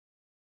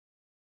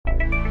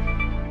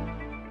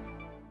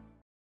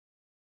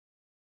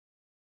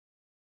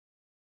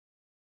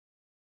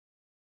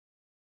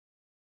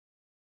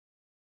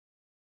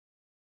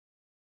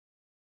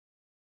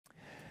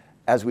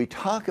As we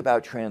talk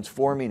about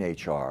transforming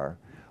HR,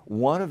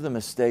 one of the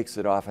mistakes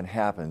that often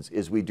happens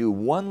is we do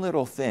one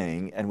little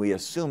thing and we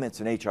assume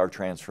it's an HR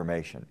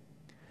transformation.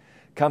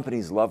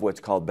 Companies love what's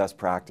called best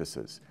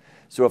practices.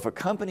 So if a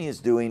company is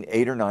doing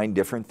 8 or 9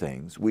 different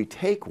things, we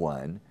take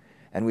one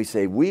and we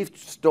say, we've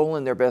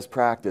stolen their best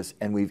practice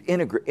and we've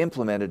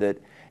implemented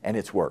it and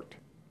it's worked.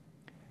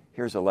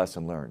 Here's a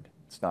lesson learned.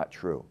 It's not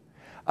true.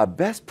 A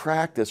best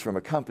practice from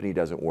a company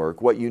doesn't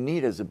work. What you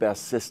need is a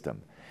best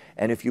system.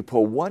 And if you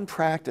pull one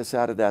practice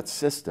out of that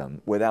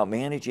system without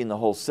managing the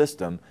whole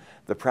system,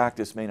 the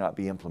practice may not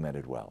be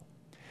implemented well.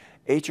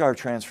 HR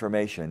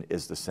transformation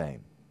is the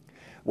same.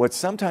 What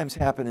sometimes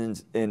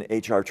happens in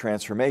HR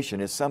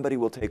transformation is somebody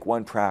will take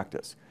one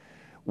practice.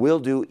 We'll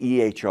do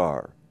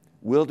EHR.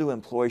 We'll do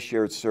employee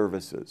shared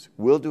services.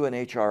 We'll do an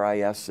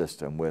HRIS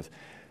system with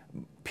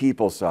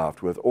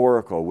PeopleSoft, with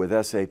Oracle,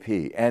 with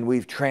SAP, and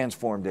we've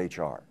transformed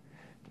HR.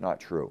 Not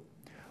true.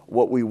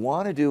 What we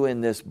want to do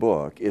in this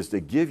book is to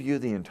give you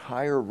the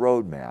entire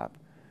roadmap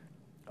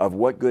of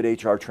what good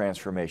HR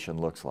transformation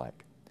looks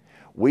like.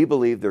 We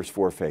believe there's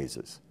 4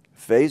 phases.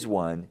 Phase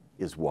 1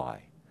 is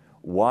why.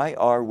 Why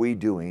are we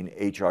doing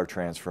HR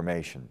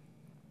transformation?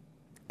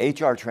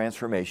 HR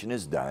transformation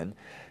is done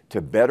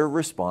to better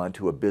respond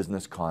to a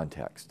business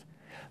context.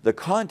 The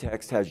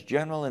context has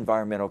general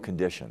environmental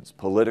conditions,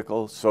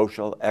 political,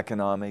 social,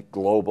 economic,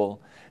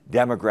 global,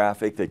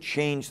 demographic, that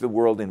change the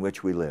world in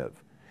which we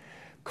live.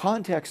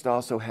 Context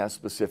also has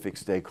specific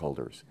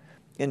stakeholders: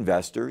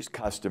 investors,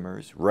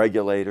 customers,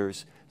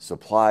 regulators,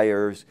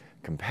 suppliers,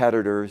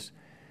 competitors,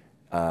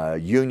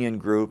 union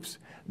groups.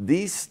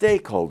 These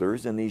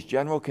stakeholders and these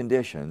general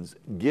conditions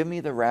give me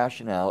the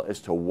rationale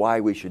as to why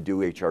we should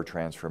do HR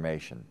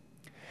transformation.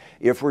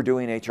 If we're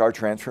doing HR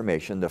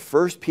transformation, the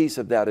first piece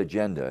of that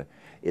agenda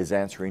is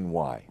answering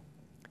why.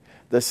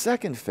 The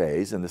second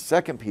phase and the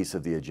second piece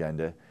of the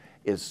agenda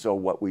is so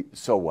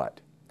what?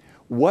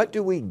 What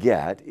do we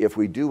get if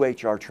we do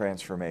HR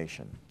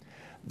transformation?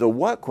 The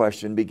what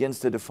question begins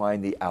to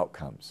define the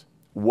outcomes.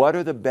 What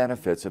are the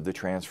benefits of the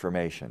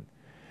transformation?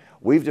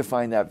 We've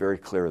defined that very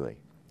clearly.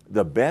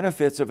 The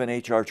benefits of an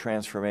HR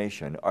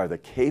transformation are the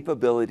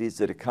capabilities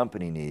that a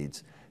company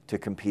needs to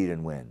compete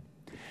and win.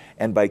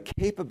 And by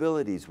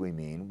capabilities, we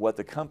mean what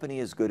the company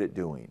is good at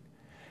doing.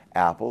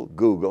 Apple,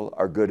 Google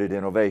are good at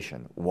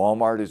innovation.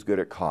 Walmart is good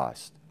at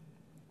cost.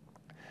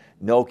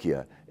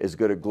 Nokia is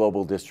good at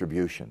global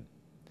distribution.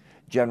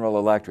 General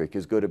Electric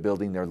is good at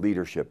building their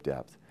leadership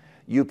depth.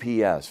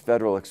 UPS,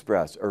 Federal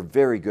Express are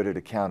very good at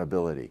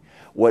accountability.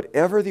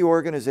 Whatever the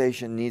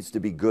organization needs to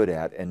be good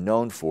at and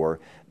known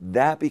for,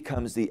 that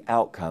becomes the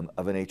outcome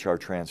of an HR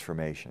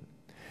transformation.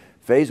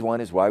 Phase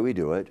 1 is why we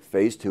do it.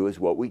 Phase 2 is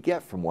what we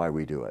get from why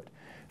we do it.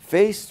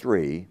 Phase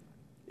 3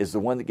 is the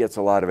one that gets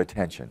a lot of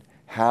attention.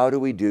 How do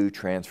we do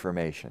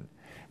transformation?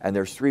 And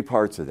there's 3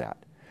 parts of that.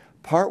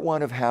 Part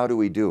 1 of how do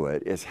we do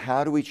it is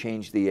how do we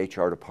change the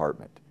HR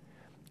department?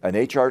 An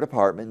HR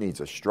department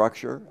needs a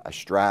structure, a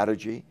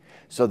strategy,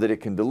 so that it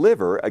can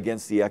deliver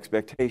against the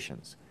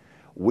expectations.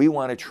 We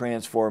want to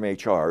transform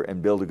HR and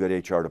build a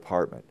good HR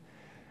department.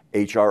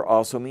 HR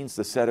also means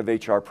the set of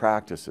HR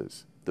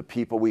practices, the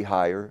people we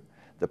hire,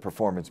 the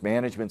performance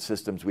management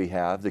systems we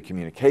have, the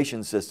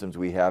communication systems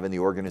we have, and the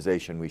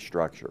organization we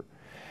structure.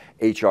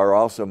 HR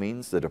also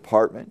means the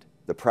department,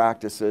 the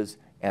practices,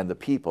 and the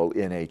people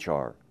in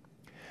HR.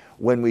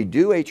 When we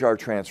do HR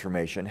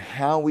transformation,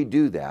 how we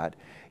do that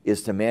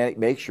is to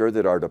make sure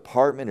that our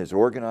department is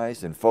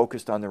organized and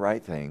focused on the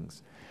right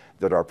things,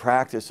 that our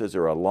practices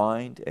are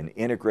aligned and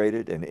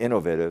integrated and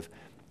innovative,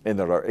 and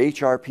that our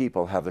HR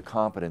people have the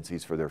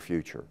competencies for their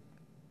future.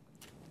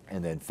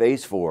 And then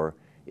phase 4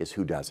 is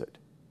who does it.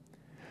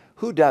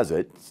 Who does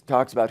it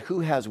talks about who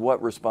has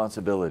what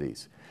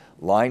responsibilities.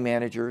 Line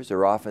managers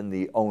are often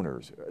the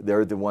owners.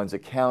 They're the ones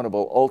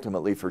accountable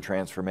ultimately for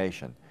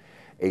transformation.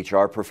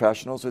 HR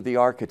professionals are the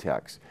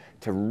architects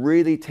to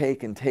really take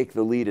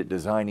the lead at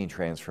designing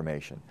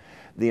transformation.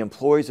 The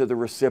employees are the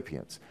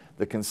recipients.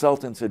 The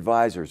consultants,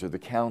 advisors are the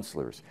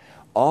counselors.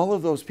 All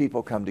of those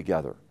people come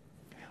together.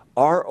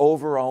 Our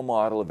overall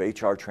model of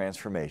HR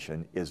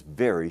transformation is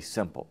very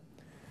simple.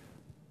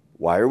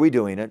 Why are we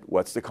doing it?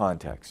 What's the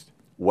context?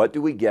 What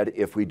do we get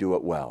if we do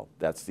it well?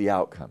 That's the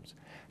outcomes.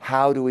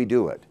 How do we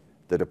do it?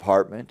 The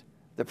department,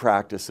 the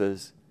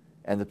practices,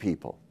 and the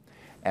people.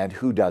 And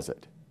who does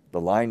it? The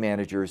line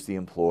managers, the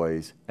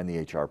employees, and the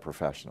HR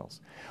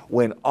professionals.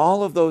 When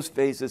all of those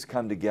phases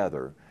come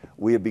together,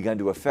 we have begun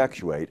to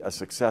effectuate a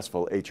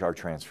successful HR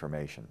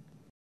transformation.